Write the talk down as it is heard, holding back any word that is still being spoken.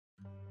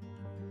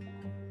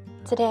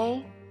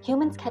Today,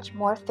 humans catch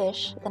more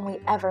fish than we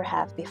ever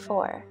have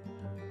before.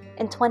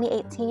 In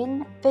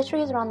 2018,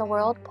 fisheries around the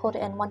world pulled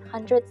in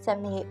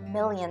 178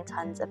 million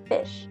tons of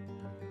fish,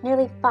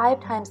 nearly 5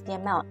 times the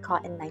amount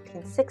caught in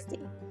 1960.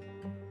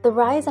 The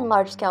rise in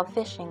large-scale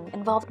fishing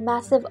involved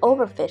massive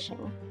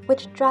overfishing,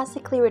 which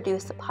drastically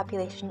reduced the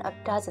population of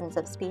dozens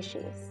of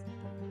species.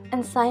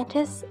 And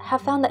scientists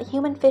have found that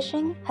human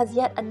fishing has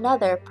yet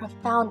another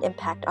profound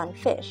impact on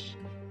fish,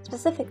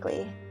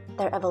 specifically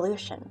their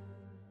evolution.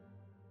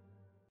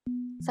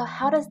 So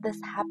how does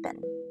this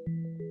happen?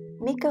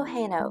 Mikko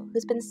Heino,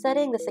 who's been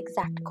studying this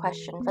exact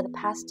question for the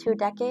past 2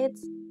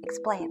 decades,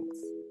 explains.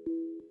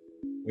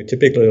 We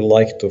typically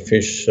like to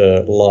fish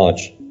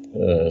large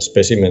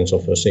specimens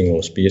of a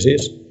single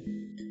species,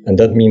 and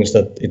that means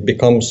that it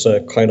becomes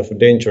kind of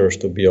dangerous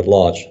to be a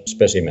large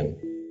specimen.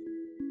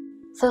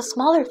 So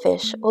smaller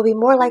fish will be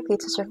more likely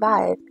to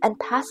survive and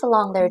pass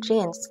along their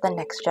genes to the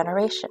next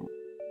generation.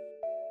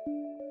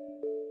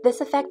 This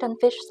effect on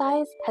fish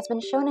size has been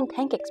shown in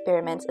tank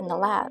experiments in the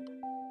lab.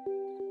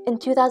 In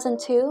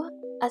 2002,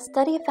 a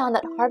study found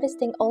that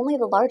harvesting only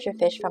the larger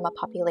fish from a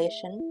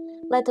population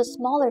led to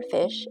smaller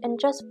fish in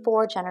just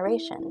 4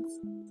 generations.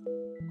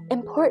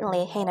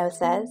 Importantly, Heino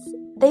says,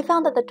 they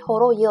found that the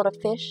total yield of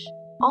fish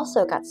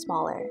also got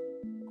smaller.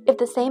 If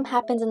the same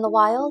happens in the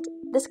wild,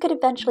 this could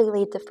eventually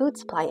lead to food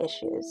supply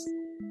issues.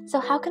 So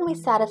how can we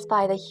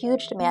satisfy the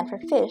huge demand for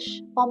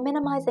fish while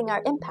minimizing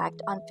our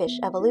impact on fish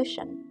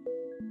evolution?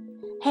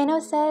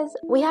 Heino says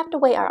we have to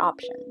weigh our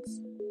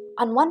options.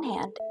 On one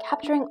hand,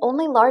 capturing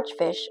only large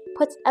fish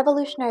puts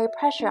evolutionary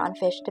pressure on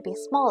fish to be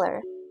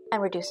smaller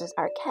and reduces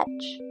our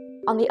catch.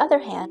 On the other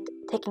hand,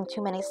 taking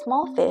too many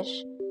small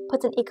fish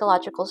puts an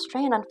ecological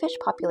strain on fish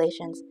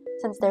populations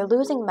since they're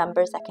losing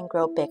members that can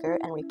grow bigger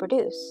and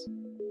reproduce.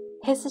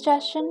 His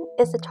suggestion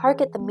is to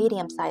target the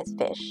medium-sized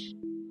fish,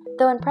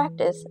 though in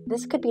practice,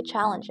 this could be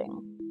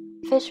challenging.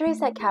 Fisheries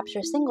that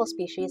capture single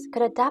species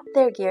could adapt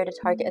their gear to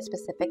target a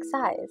specific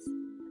size.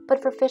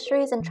 But for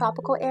fisheries in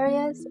tropical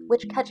areas,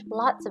 which catch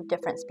lots of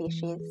different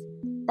species,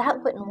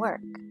 that wouldn't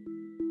work.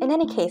 In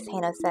any case,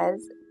 Heino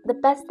says, the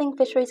best thing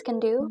fisheries can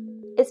do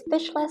is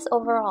fish less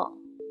overall.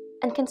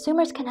 And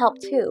consumers can help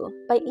too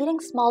by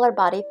eating smaller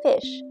body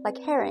fish, like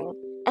herring,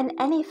 and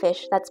any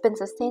fish that's been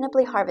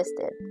sustainably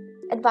harvested.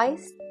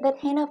 Advice that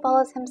Heino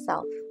follows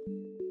himself.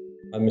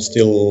 I'm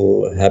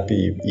still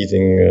happy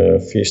eating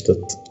fish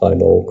that I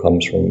know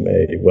comes from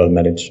a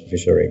well-managed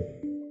fishery.